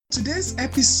Today's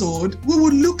episode, we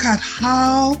will look at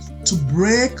how to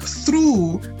break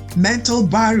through mental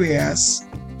barriers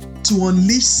to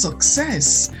unleash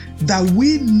success that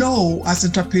we know as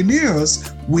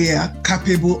entrepreneurs we are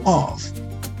capable of.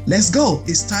 Let's go.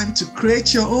 It's time to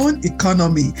create your own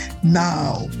economy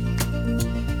now.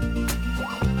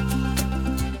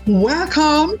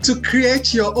 Welcome to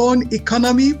Create Your Own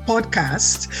Economy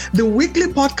podcast, the weekly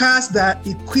podcast that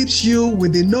equips you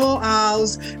with the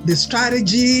know-hows, the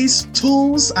strategies,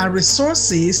 tools, and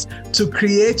resources to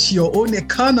create your own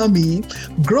economy,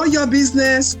 grow your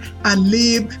business, and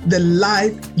live the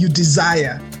life you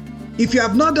desire. If you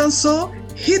have not done so,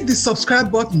 hit the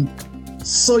subscribe button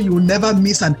so you will never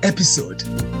miss an episode.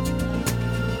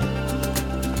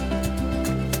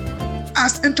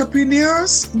 As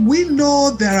entrepreneurs, we know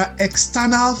there are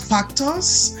external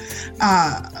factors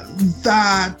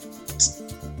that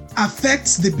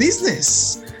affect the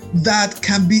business that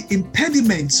can be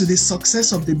impediment to the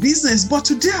success of the business. But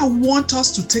today I want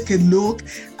us to take a look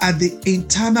at the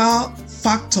internal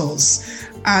factors.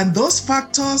 And those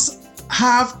factors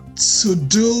have to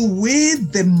do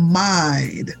with the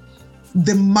mind.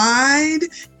 The mind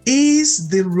is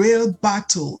the real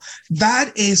battle.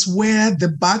 That is where the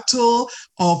battle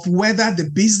of whether the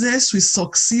business will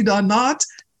succeed or not,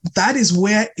 that is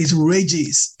where it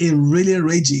rages. It really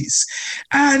rages.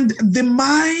 And the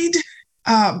mind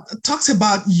talks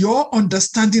about your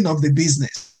understanding of the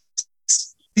business.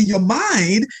 In your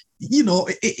mind,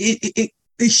 it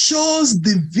shows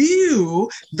the view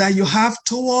that you have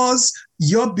towards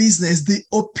your business, the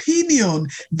opinion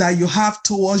that you have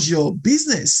towards your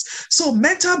business. So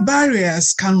mental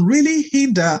barriers can really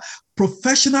hinder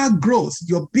professional growth,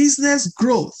 your business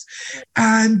growth.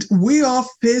 And we all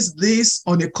face this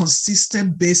on a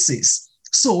consistent basis.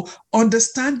 So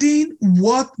understanding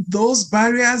what those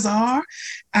barriers are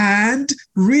and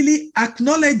really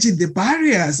acknowledging the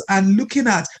barriers and looking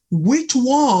at which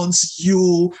ones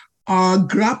you are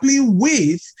grappling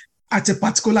with at a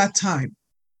particular time.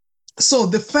 So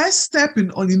the first step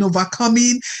in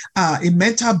overcoming a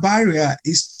mental barrier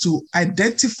is to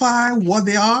identify what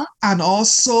they are and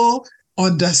also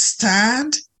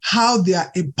understand how they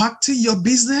are impacting your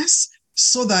business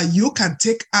so that you can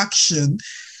take action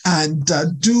and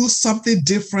do something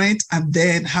different and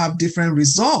then have different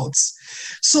results.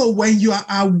 So when you are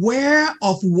aware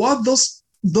of what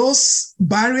those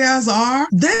barriers are,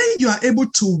 then you are able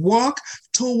to work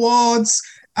towards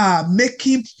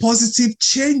making positive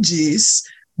changes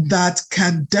that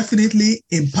can definitely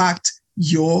impact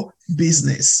your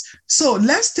business. So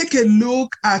let's take a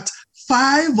look at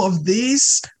 5 of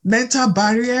these mental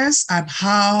barriers and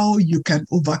how you can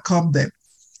overcome them.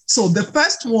 So the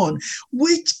first one,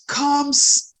 which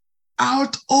comes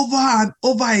out over and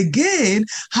over again,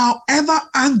 however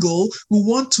angle we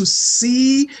want to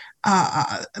see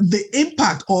the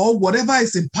impact or whatever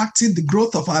is impacting the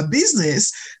growth of our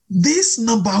business, this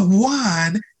number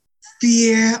 1,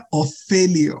 fear of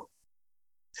failure.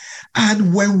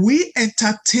 And when we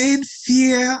entertain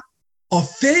fear of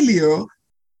failure,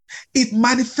 it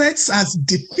manifests as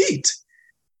defeat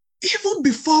even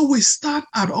before we start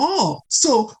at all.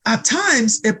 So at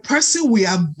times, a person will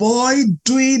avoid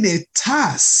doing a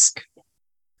task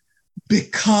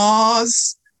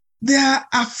because they are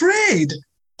afraid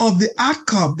of the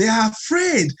outcome. They are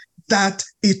afraid that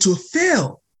it will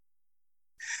fail.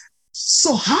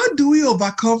 So how do we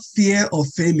overcome fear of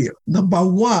failure? Number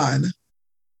 1,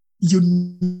 you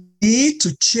need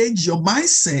to change your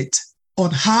mindset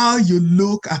on how you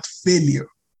look at failure.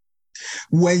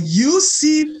 When you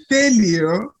see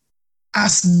failure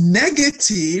as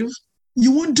negative,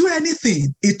 you won't do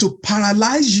anything. It will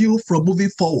paralyze you from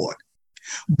moving forward.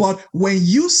 But when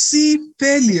you see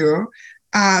failure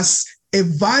as a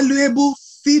valuable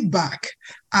feedback,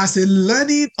 as a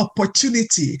learning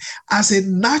opportunity, as a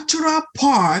natural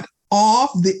part of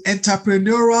the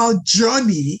entrepreneurial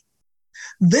journey,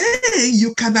 then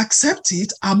you can accept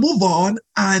it and move on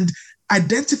and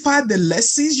identify the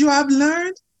lessons you have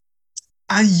learned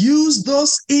and use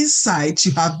those insights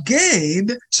you have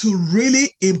gained to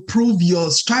really improve your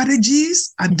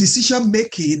strategies and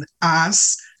decision-making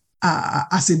as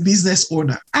a business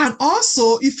owner. And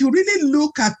also, if you really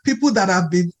look at people that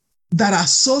are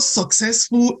so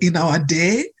successful in our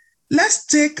day, let's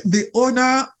take the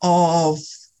owner of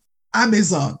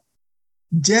Amazon,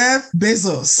 Jeff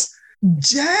Bezos.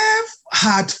 Jeff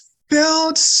had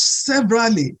failed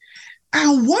severally.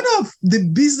 And one of the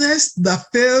business that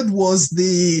failed was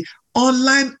the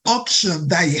online auction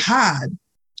that he had.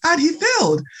 And he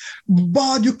failed.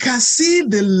 But you can see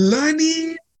the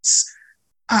learnings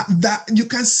that you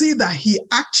can see that he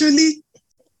actually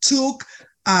took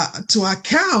to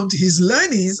account his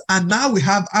learnings, and now we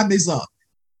have Amazon.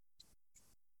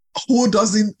 Who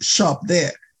doesn't shop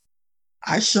there?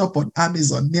 I shop on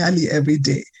Amazon nearly every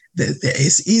day.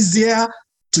 It's easier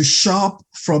to shop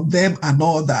from them and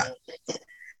all that.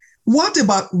 What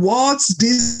about Walt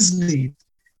Disney?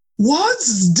 Walt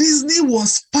Disney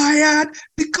was fired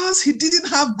because he didn't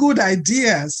have good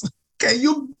ideas. Can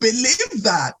you believe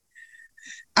that?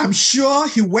 I'm sure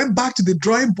he went back to the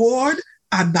drawing board,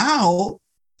 and now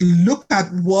look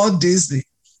at Walt Disney.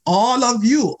 All of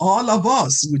you, all of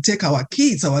us, we take our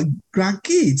kids, our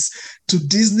grandkids to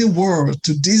Disney World,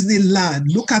 to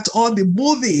Disneyland. Look at all the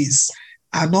movies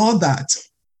and all that.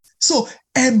 So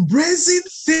embracing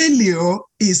failure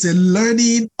is a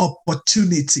learning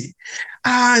opportunity.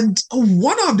 And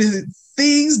one of the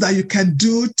things that you can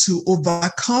do to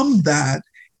overcome that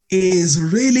is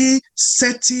really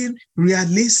setting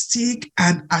realistic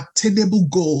and attainable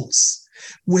goals.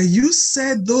 When you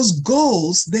set those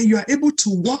goals, then you are able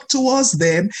to work towards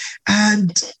them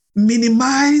and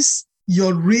minimize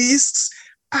your risks,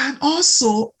 and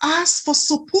also ask for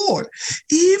support.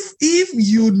 If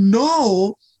you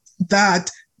know that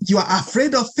you are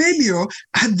afraid of failure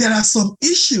and there are some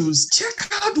issues,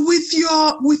 check out with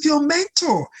your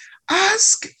mentor.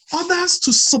 Ask others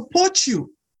to support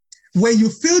you. When you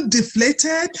feel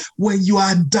deflated, when you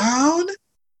are down,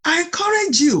 I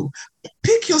encourage you,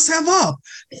 pick yourself up.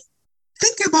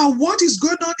 Think about what is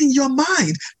going on in your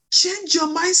mind. Change your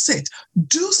mindset.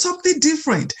 Do something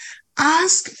different.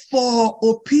 Ask for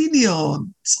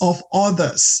opinions of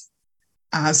others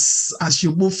as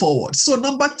you move forward. So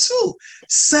number 2,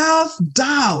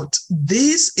 self-doubt.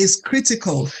 This is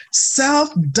critical.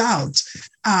 Self-doubt.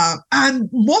 And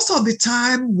most of the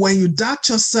time when you doubt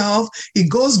yourself, it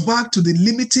goes back to the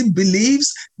limiting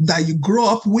beliefs that you grow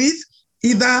up with,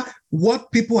 either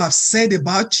what people have said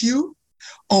about you,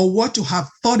 or what you have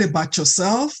thought about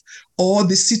yourself, or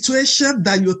the situation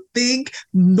that you think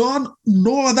no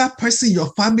other person in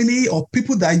your family or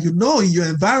people that you know in your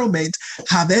environment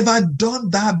have ever done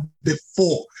that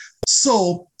before.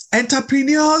 So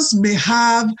entrepreneurs may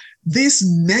have these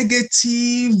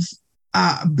negative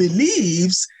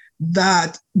beliefs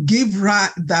that give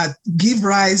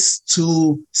rise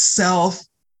to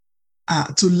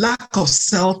lack of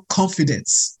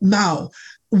self-confidence. Now,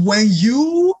 when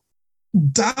you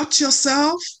doubt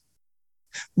yourself,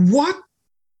 what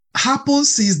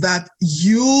happens is that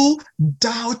you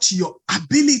doubt your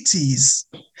abilities,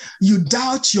 you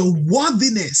doubt your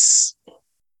worthiness,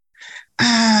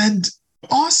 and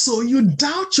also you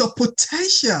doubt your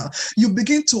potential. You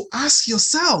begin to ask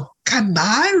yourself, can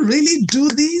I really do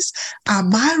this?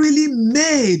 Am I really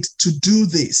made to do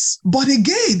this? But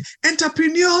again,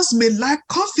 entrepreneurs may lack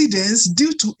confidence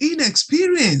due to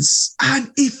inexperience.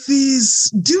 And if it's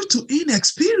due to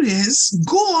inexperience,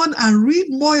 go on and read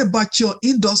more about your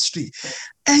industry.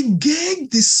 Engage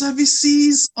the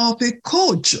services of a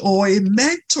coach or a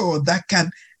mentor that can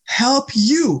help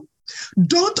you.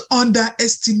 Don't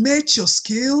underestimate your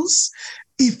skills.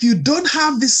 If you don't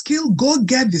have the skill, go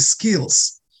get the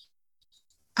skills.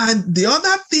 And the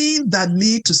other thing that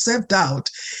leads to self-doubt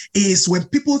is when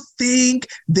people think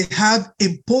they have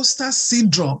imposter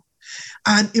syndrome.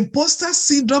 And imposter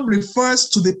syndrome refers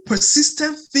to the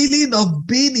persistent feeling of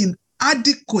being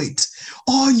inadequate,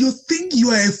 or you think you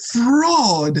are a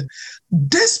fraud,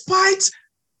 despite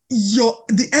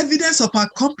the evidence of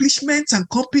accomplishments and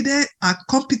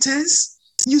competence.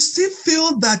 You still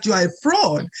feel that you are a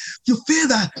fraud. You feel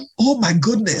that, oh my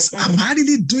goodness, am I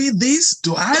really doing this?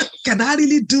 Can I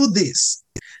really do this?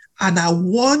 And I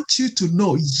want you to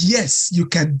know, yes, you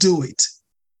can do it.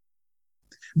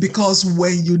 Because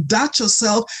when you doubt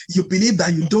yourself, you believe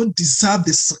that you don't deserve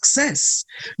the success.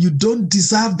 You don't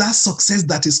deserve that success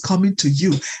that is coming to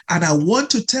you. And I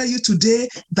want to tell you today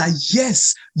that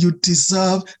yes, you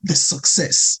deserve the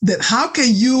success. Then how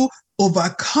can you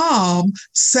overcome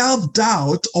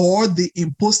self-doubt or the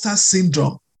imposter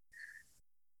syndrome?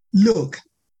 Look,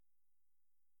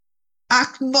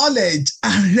 acknowledge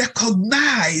and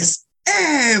recognize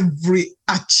every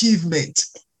achievement.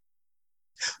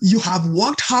 You have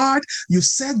worked hard, you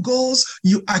set goals,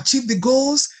 you achieve the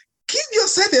goals. Give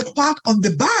yourself a pat on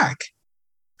the back.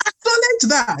 Acknowledge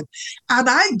that. And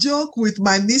I joke with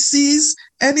my nieces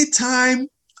anytime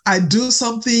I do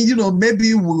something,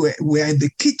 maybe we're in the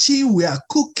kitchen, we are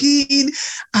cooking,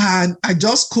 and I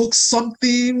just cooked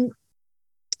something.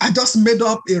 I just made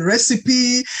up a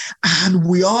recipe and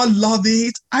we all love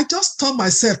it. I just turn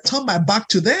my back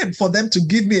to them for them to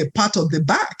give me a pat on the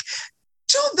back.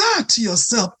 Do that to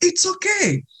yourself. It's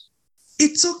okay.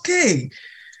 It's okay.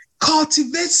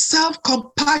 Cultivate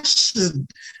self-compassion.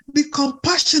 Be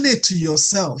compassionate to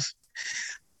yourself.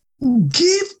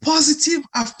 Give positive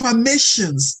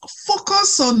affirmations.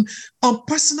 Focus on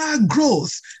personal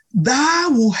growth. That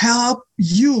will help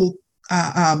you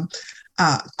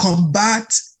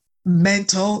combat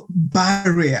mental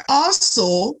barrier.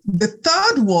 Also, the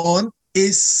third one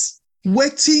is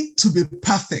waiting to be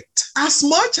perfect. As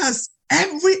much as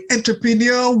every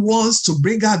entrepreneur wants to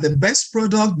bring out the best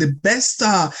product, the best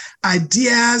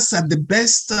ideas, and the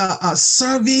best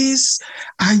service,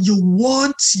 and you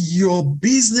want your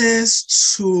business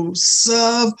to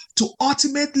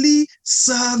ultimately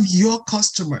serve your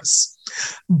customers.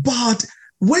 But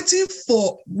waiting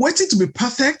to be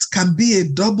perfect can be a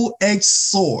double-edged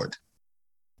sword.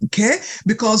 Okay?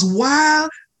 Because while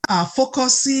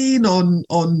focusing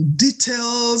on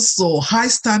details or high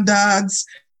standards,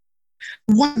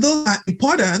 while those are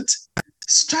important,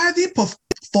 striving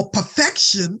for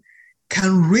perfection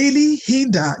can really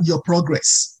hinder your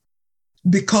progress,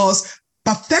 because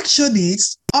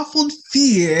perfectionists often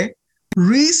fear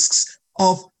risks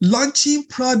of launching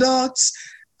products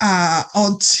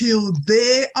until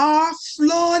they are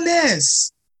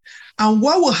flawless. And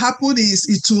what will happen is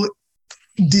it will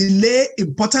delay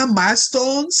important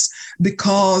milestones,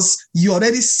 because you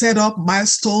already set up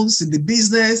milestones in the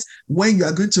business, when you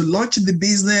are going to launch the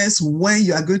business, when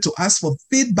you are going to ask for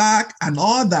feedback and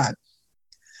all that.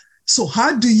 So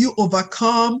how do you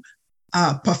overcome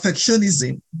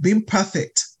perfectionism, being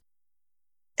perfect?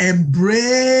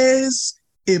 Embrace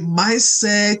a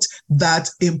mindset that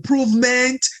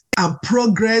improvement and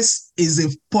progress is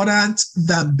important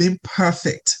than being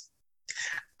perfect.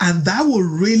 And that will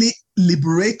really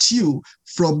liberate you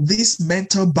from this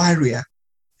mental barrier.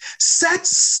 Set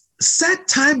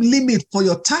time limit for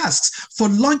your tasks, for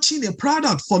launching a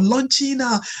product, for launching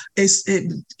a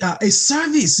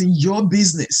service in your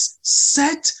business.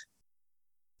 Set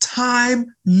time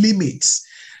limits.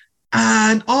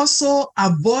 And also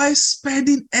avoid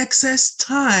spending excess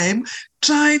time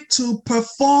trying to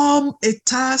perform a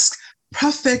task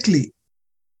perfectly.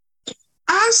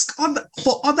 Ask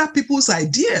for other people's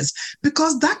ideas,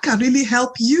 because that can really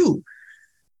help you.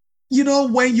 You know,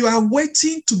 when you are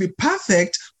waiting to be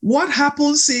perfect, what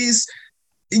happens is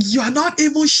you are not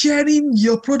even sharing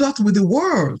your product with the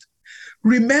world.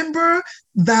 Remember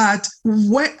that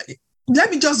let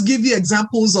me just give you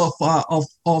examples of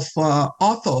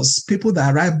authors, people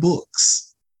that write books.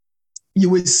 You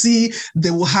will see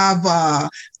they will have,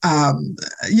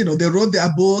 they wrote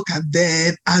their book, and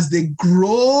then as they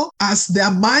grow, as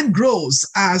their mind grows,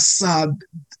 as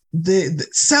the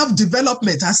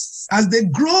self-development, as they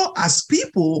grow as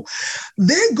people,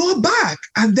 they go back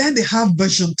and then they have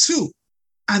version 2.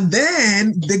 And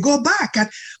then they go back. And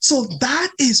so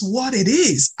that is what it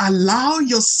is. Allow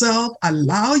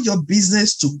your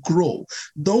business to grow.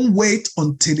 Don't wait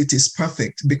until it is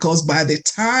perfect, because by the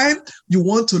time you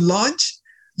want to launch,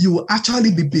 you will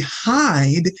actually be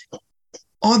behind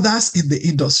others in the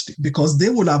industry, because they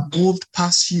will have moved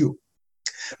past you.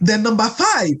 Then number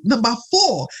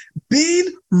 4,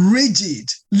 being rigid,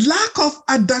 lack of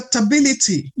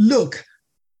adaptability. Look,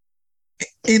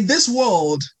 in this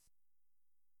world,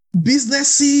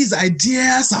 businesses,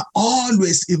 ideas are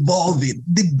always evolving.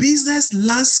 The business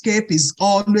landscape is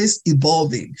always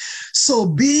evolving. So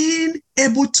being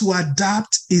able to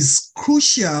adapt is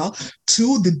crucial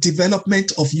to the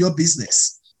development of your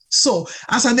business. So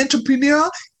as an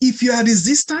entrepreneur, if you are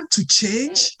resistant to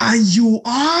change and you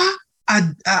are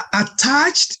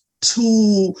attached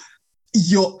to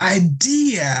your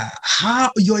idea, how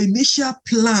your initial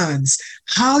plans,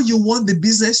 how you want the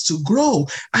business to grow,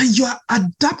 and you are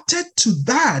adapted to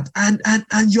that, and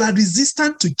you are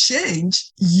resistant to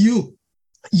change,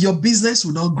 your business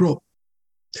will not grow.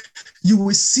 You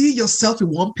will see yourself in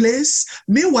one place.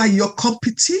 Meanwhile, your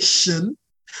competition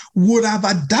would have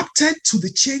adapted to the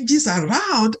changes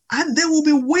around, and they will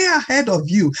be way ahead of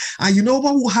you. And you know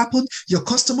what will happen? Your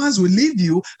customers will leave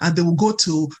you and they will go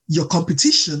to your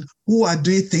competition who are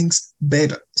doing things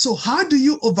better. So how do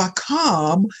you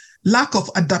overcome lack of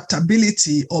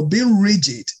adaptability or being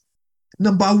rigid?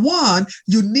 Number 1,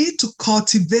 you need to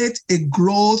cultivate a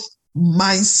growth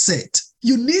mindset.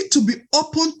 You need to be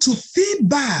open to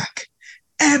feedback.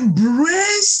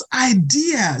 Embrace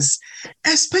ideas,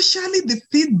 especially the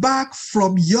feedback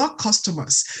from your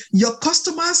customers. Your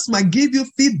customers might give you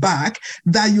feedback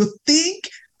that you think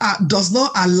does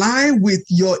not align with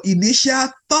your initial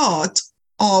thought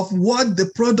of what the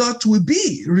product will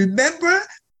be. Remember,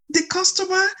 the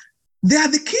customer, they are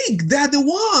the king. They are the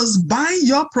ones buying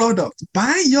your product,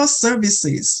 buying your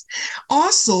services.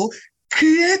 Also,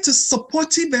 create a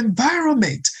supportive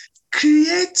environment.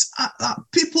 Create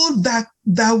people that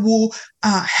will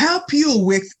help you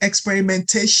with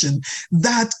experimentation,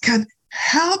 that can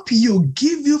help you,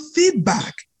 give you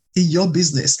feedback in your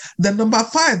business. The number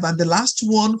 5 and the last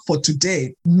one for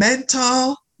today,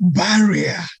 mental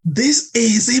barrier. This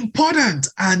is important,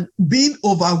 and being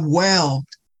overwhelmed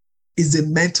is a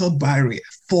mental barrier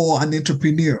for an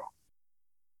entrepreneur.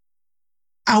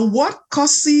 And what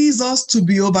causes us to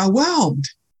be overwhelmed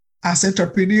as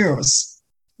entrepreneurs?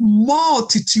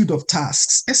 Multitude of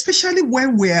tasks, especially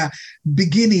when we're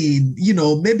beginning,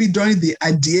 maybe during the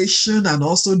ideation and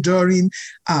also during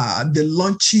the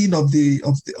launching of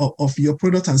your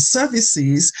product and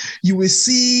services. You will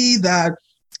see that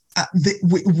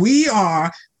we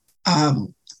are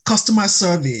customer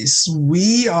service.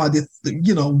 We are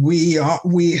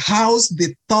we house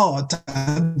the thought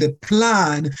and the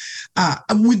plan,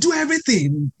 and we do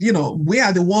everything. We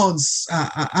are the ones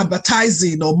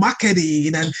advertising or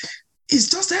marketing, and it's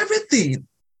just everything.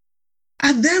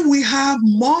 And then we have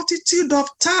multitude of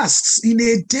tasks in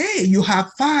a day. You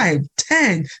have 5,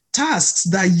 10 tasks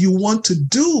that you want to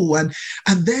do, and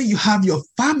then you have your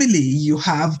family. You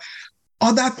have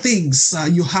other things.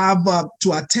 You have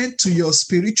to attend to your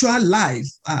spiritual life.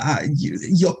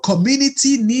 Your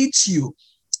community needs you.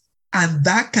 And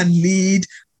that can lead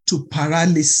to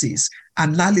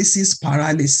analysis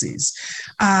paralysis.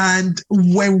 And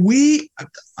when we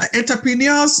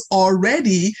entrepreneurs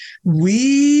already,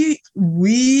 we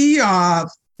are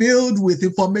filled with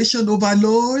information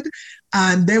overload,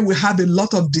 and then we have a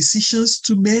lot of decisions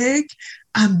to make.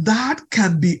 And that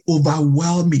can be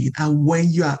overwhelming. And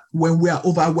when we are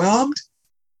overwhelmed,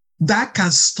 that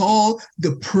can stall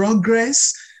the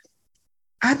progress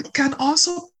and can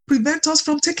also prevent us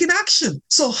from taking action.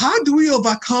 So how do we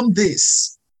overcome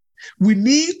this? We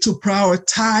need to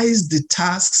prioritize the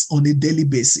tasks on a daily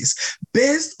basis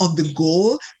based on the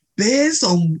goal, based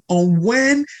on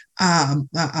when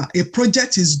a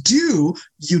project is due.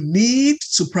 You need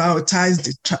to prioritize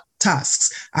the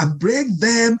tasks and break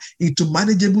them into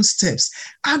manageable steps,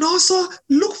 and also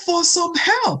look for some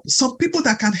help, some people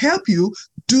that can help you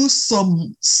do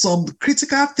some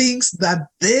critical things that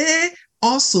they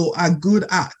also are good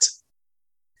at.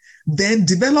 Then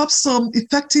develop some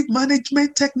effective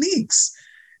management techniques,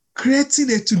 creating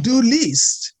a to-do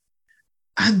list,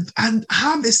 and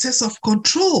have a sense of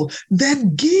control.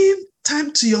 Then give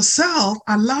time to yourself,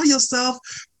 allow yourself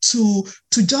to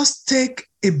just take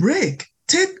a break.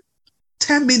 Take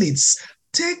 10 minutes,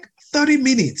 take 30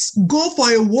 minutes, go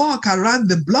for a walk around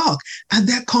the block, and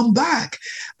then come back.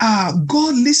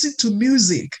 Go listen to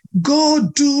music,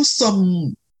 go do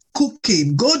some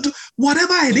cooking, go do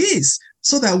whatever it is,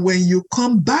 so that when you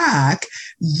come back,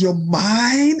 your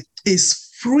mind is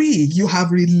free. You have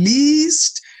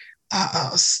released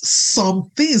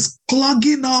some things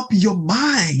clogging up your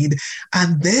mind,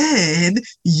 and then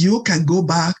you can go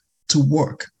back to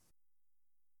work.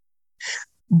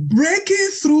 Breaking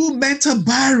through mental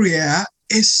barrier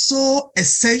is so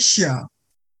essential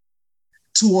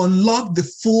to unlock the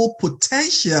full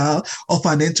potential of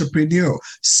an entrepreneur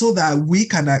so that we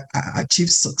can achieve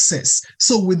success.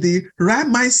 So with the right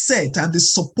mindset and the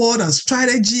support and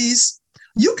strategies,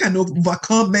 you can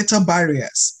overcome mental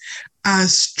barriers and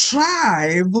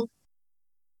strive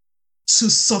to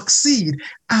succeed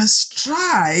and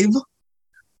strive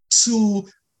to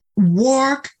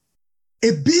work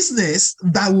a business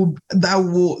that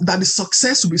the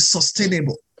success will be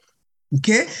sustainable.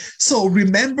 Okay, so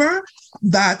remember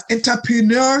that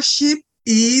entrepreneurship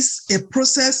is a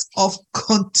process of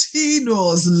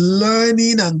continuous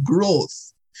learning and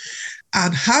growth.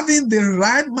 And having the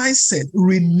right mindset,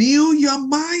 renew your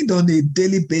mind on a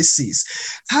daily basis.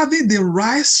 Having the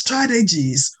right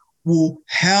strategies will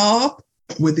help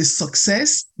with the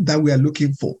success that we are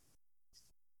looking for.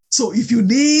 So if you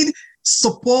need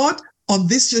support on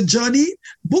this your journey,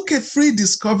 book a free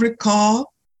discovery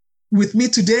call with me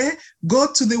today. Go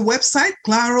to the website,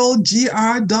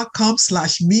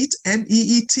 claralgr.com/meet,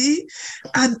 MEET,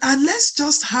 and let's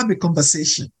just have a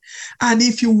conversation. And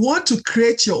if you want to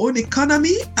create your own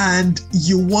economy and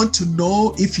you want to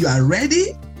know if you are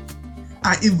ready,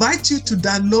 I invite you to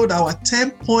download our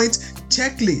 10-point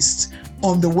checklist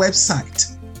on the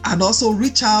website, and also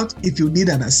reach out if you need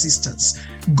an assistance.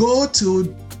 Go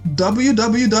to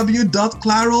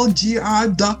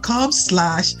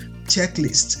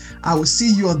www.claralgr.com/checklist. I will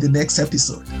see you on the next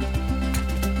episode.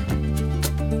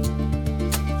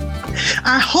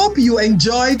 I hope you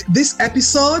enjoyed this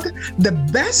episode. The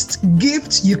best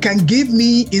gift you can give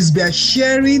me is by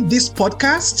sharing this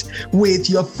podcast with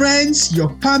your friends, your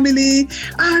family,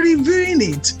 and reviewing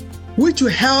it, which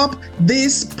will help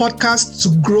this podcast to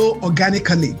grow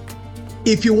organically.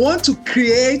 If you want to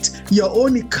create your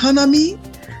own economy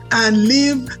and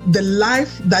live the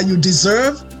life that you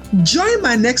deserve, join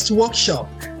my next workshop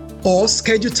or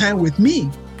schedule time with me.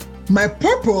 My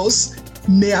purpose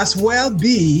may as well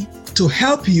be to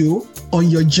help you on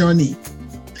your journey.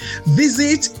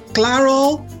 Visit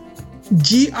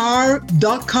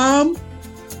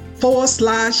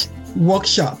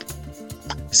claralgr.com/workshop.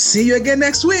 See you again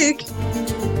next week.